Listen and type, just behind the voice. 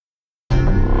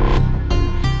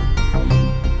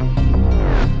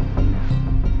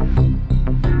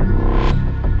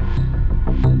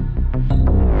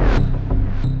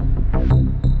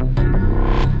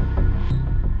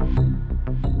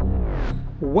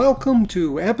welcome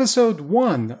to episode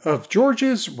 1 of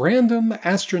George's Random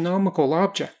Astronomical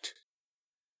Object.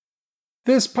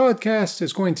 This podcast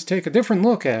is going to take a different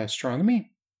look at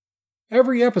astronomy.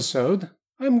 Every episode,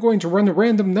 I'm going to run a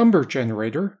random number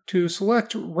generator to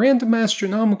select random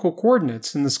astronomical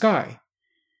coordinates in the sky.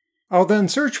 I'll then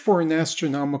search for an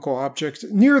astronomical object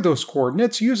near those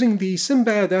coordinates using the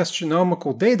Simbad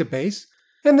Astronomical Database,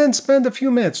 and then spend a few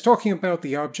minutes talking about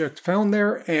the object found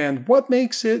there and what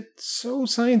makes it so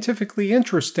scientifically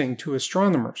interesting to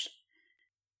astronomers.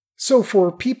 So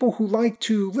for people who like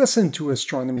to listen to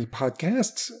astronomy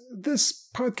podcasts, this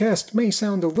podcast may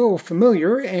sound a little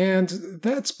familiar, and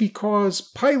that's because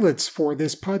pilots for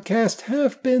this podcast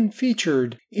have been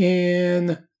featured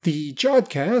in the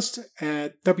Jodcast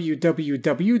at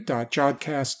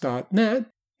www.jodcast.net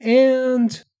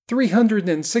and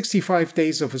 365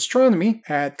 Days of Astronomy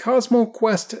at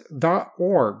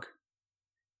cosmoquest.org.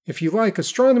 If you like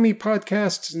astronomy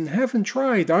podcasts and haven't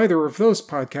tried either of those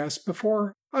podcasts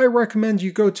before, I recommend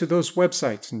you go to those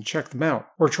websites and check them out,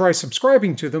 or try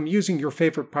subscribing to them using your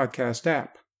favorite podcast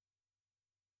app.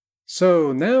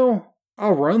 So now,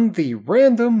 I'll run the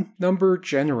random number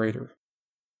generator.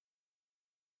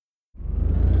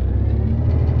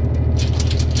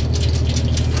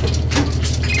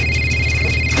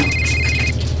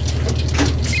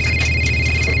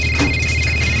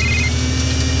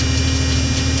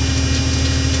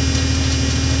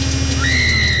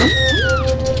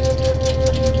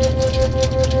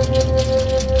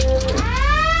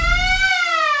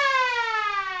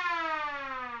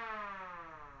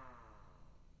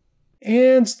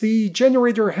 And the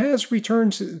generator has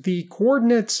returned the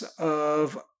coordinates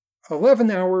of 11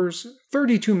 hours,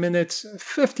 32 minutes,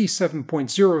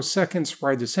 57.0 seconds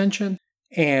right ascension,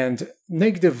 and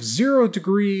negative 0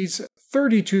 degrees,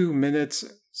 32 minutes,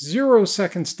 0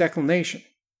 seconds declination.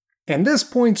 And this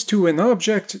points to an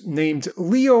object named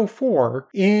Leo 4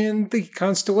 in the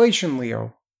constellation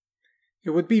Leo. It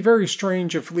would be very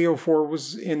strange if Leo 4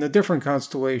 was in a different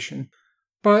constellation,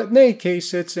 but in any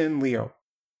case it's in Leo.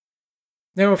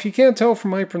 Now, if you can't tell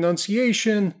from my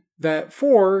pronunciation, that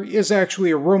 4 is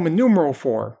actually a Roman numeral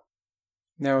 4.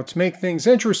 Now, to make things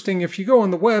interesting, if you go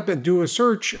on the web and do a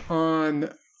search on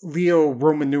Leo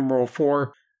Roman numeral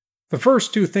 4, the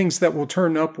first two things that will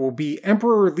turn up will be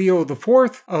Emperor Leo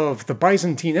IV of the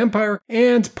Byzantine Empire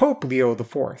and Pope Leo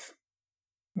IV.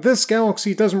 This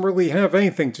galaxy doesn't really have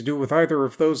anything to do with either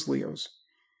of those Leos.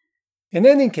 In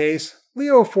any case,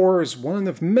 Leo 4 is one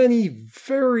of many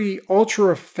very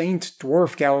ultra-faint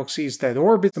dwarf galaxies that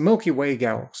orbit the Milky Way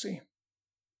galaxy.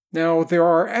 Now, there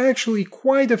are actually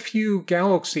quite a few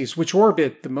galaxies which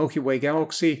orbit the Milky Way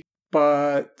galaxy,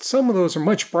 but some of those are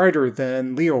much brighter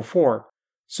than Leo 4.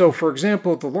 So, for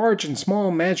example, the Large and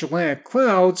Small Magellanic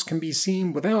Clouds can be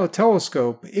seen without a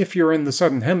telescope if you're in the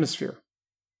southern hemisphere.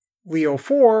 Leo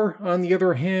 4, on the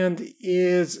other hand,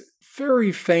 is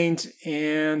very faint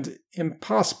and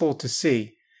impossible to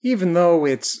see, even though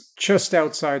it's just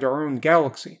outside our own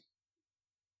galaxy.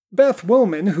 Beth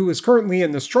Willman, who is currently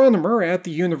an astronomer at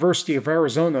the University of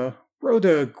Arizona, wrote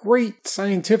a great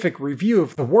scientific review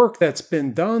of the work that's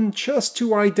been done just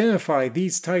to identify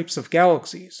these types of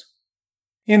galaxies.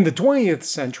 In the 20th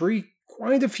century,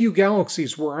 quite a few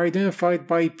galaxies were identified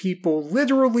by people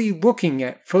literally looking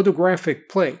at photographic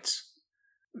plates.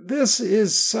 This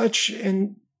is such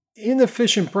an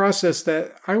inefficient process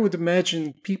that I would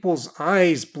imagine people's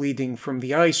eyes bleeding from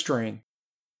the eye strain.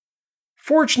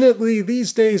 Fortunately,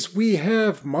 these days we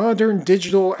have modern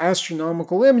digital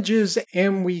astronomical images,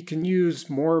 and we can use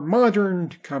more modern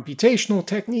computational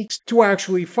techniques to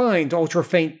actually find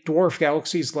ultra-faint dwarf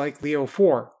galaxies like Leo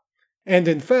 4. And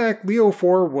in fact, Leo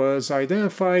 4 was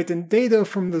identified in data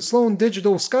from the Sloan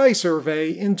Digital Sky Survey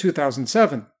in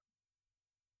 2007.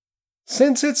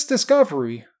 Since its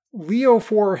discovery, Leo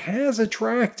 4 has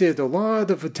attracted a lot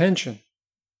of attention.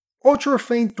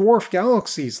 Ultra-faint dwarf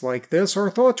galaxies like this are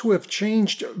thought to have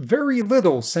changed very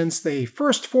little since they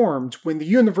first formed when the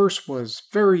universe was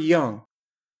very young.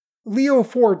 Leo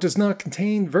 4 does not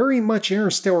contain very much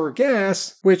interstellar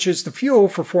gas, which is the fuel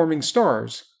for forming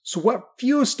stars, so what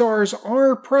few stars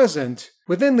are present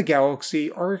within the galaxy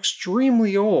are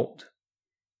extremely old.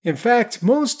 In fact,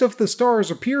 most of the stars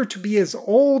appear to be as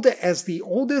old as the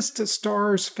oldest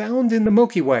stars found in the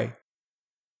Milky Way.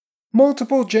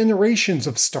 Multiple generations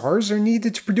of stars are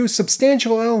needed to produce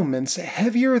substantial elements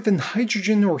heavier than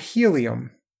hydrogen or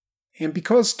helium. And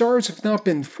because stars have not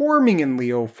been forming in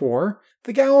Leo 4,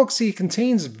 the galaxy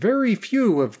contains very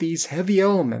few of these heavy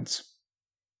elements.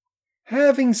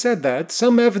 Having said that,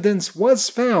 some evidence was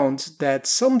found that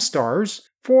some stars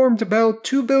formed about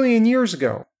 2 billion years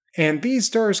ago, and these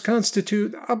stars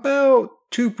constitute about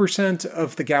 2%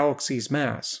 of the galaxy's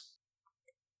mass.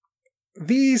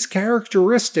 These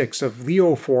characteristics of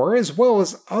Leo 4, as well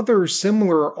as other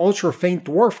similar ultra-faint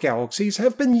dwarf galaxies,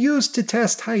 have been used to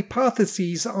test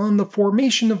hypotheses on the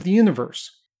formation of the universe.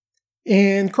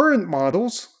 In current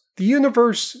models, the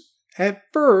universe at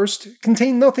first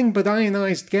contained nothing but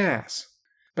ionized gas,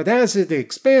 but as it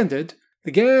expanded,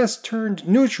 the gas turned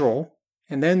neutral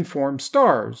and then formed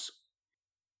stars.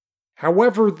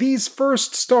 However, these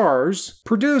first stars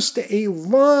produced a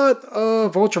lot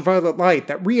of ultraviolet light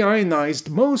that reionized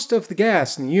most of the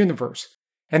gas in the universe,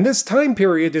 and this time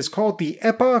period is called the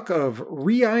Epoch of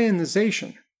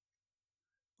Reionization.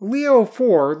 Leo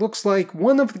 4 looks like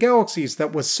one of the galaxies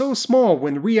that was so small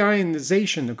when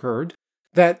reionization occurred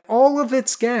that all of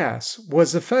its gas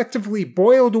was effectively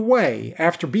boiled away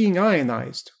after being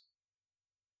ionized.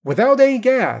 Without any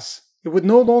gas, it would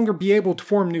no longer be able to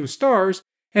form new stars,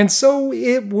 and so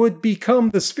it would become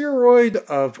the spheroid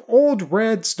of old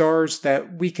red stars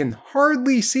that we can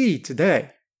hardly see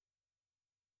today.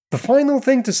 The final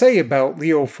thing to say about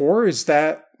Leo 4 is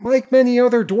that, like many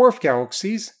other dwarf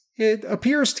galaxies, it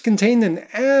appears to contain an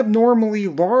abnormally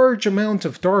large amount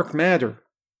of dark matter.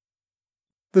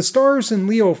 The stars in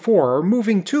Leo 4 are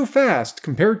moving too fast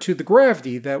compared to the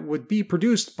gravity that would be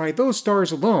produced by those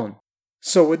stars alone,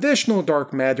 so additional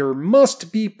dark matter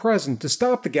must be present to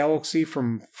stop the galaxy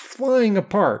from flying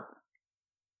apart.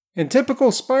 In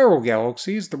typical spiral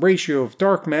galaxies, the ratio of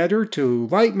dark matter to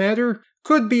light matter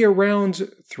could be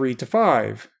around 3 to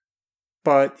 5,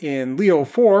 but in Leo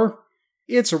 4,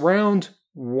 it's around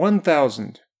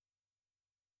 1,000.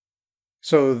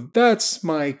 So that's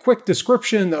my quick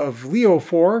description of Leo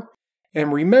 4,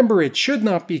 and remember it should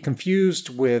not be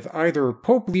confused with either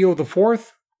Pope Leo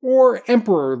IV or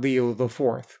Emperor Leo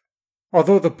IV,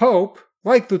 although the Pope,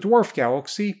 like the dwarf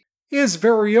galaxy, is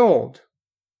very old,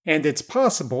 and it's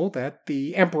possible that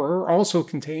the Emperor also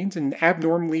contains an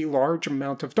abnormally large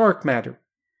amount of dark matter.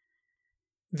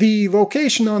 The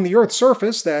location on the Earth's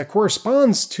surface that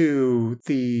corresponds to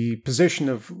the position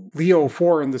of Leo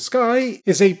 4 in the sky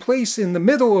is a place in the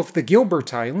middle of the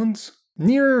Gilbert Islands,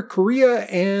 near Korea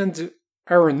and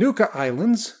Aranuka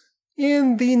Islands,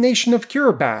 in the nation of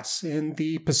Kiribati in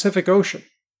the Pacific Ocean.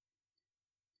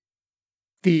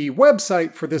 The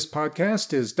website for this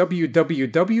podcast is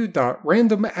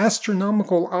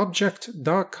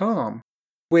www.randomastronomicalobject.com,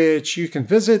 which you can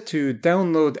visit to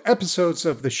download episodes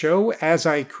of the show as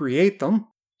I create them.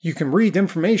 You can read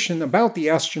information about the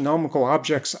astronomical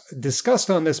objects discussed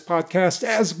on this podcast,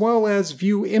 as well as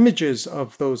view images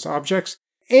of those objects,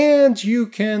 and you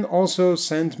can also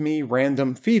send me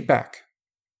random feedback.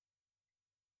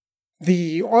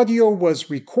 The audio was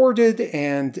recorded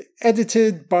and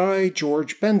edited by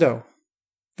George Bendo.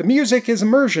 The music is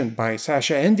Immersion by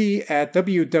Sasha Endy at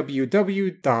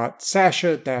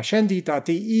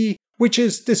www.sasha-endy.de, which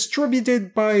is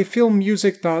distributed by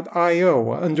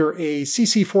filmmusic.io under a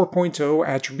CC 4.0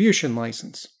 attribution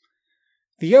license.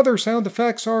 The other sound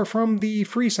effects are from the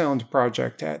Freesound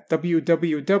project at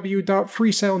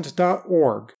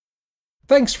www.freesound.org.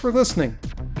 Thanks for listening.